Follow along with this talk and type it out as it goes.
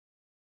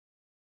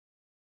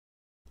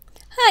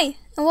Hi,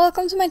 and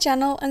welcome to my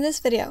channel and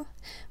this video.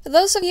 For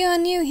those of you who are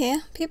new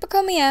here, people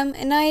call me Em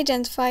and I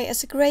identify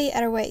as a grey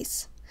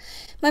AroAce.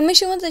 My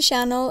mission with the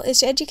channel is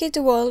to educate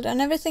the world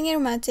on everything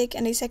aromantic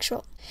and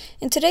asexual.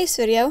 In today's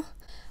video,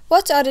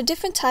 what are the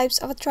different types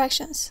of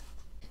attractions?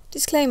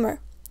 Disclaimer.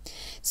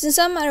 Since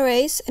I'm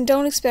AroAce and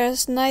don't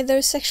experience neither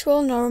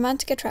sexual nor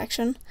romantic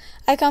attraction,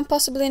 I can't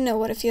possibly know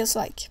what it feels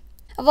like.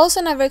 I've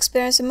also never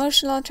experienced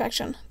emotional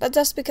attraction, but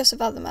that's because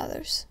of other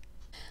matters.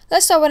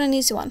 Let's start with an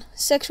easy one,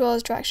 sexual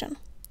attraction.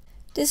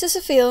 This is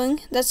a feeling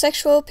that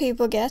sexual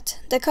people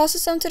get that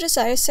causes them to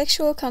desire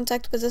sexual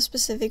contact with a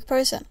specific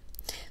person.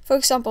 For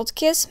example, to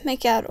kiss,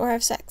 make out, or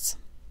have sex.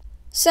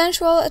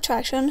 Sensual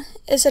attraction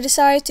is a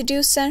desire to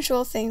do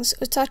sensual things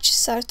or touch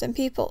certain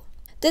people.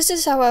 This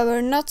is,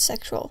 however, not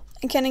sexual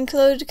and can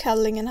include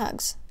cuddling and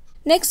hugs.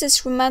 Next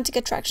is romantic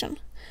attraction.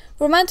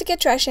 Romantic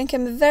attraction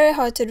can be very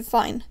hard to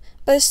define,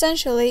 but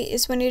essentially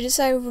is when you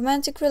desire a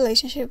romantic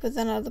relationship with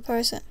another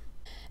person.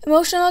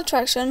 Emotional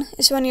attraction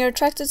is when you're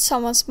attracted to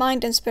someone's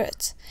mind and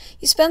spirit.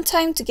 You spend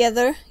time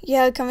together, you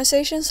have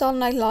conversations all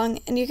night long,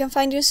 and you can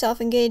find yourself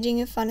engaging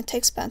in funny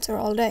text banter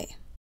all day.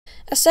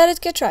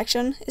 Aesthetic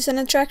attraction is an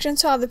attraction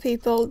to other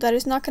people that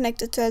is not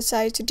connected to a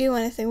desire to do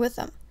anything with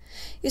them.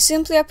 You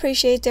simply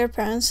appreciate their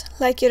appearance,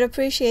 like you'd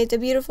appreciate a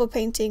beautiful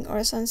painting or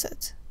a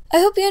sunset. I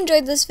hope you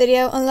enjoyed this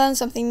video and learned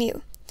something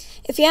new.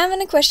 If you have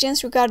any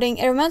questions regarding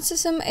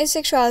aromanticism,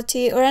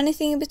 asexuality, or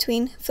anything in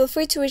between, feel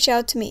free to reach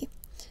out to me.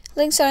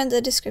 Links are in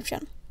the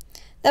description.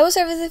 That was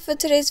everything for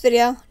today's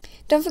video.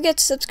 Don't forget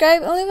to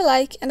subscribe and leave a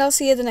like, and I'll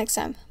see you the next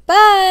time.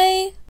 Bye!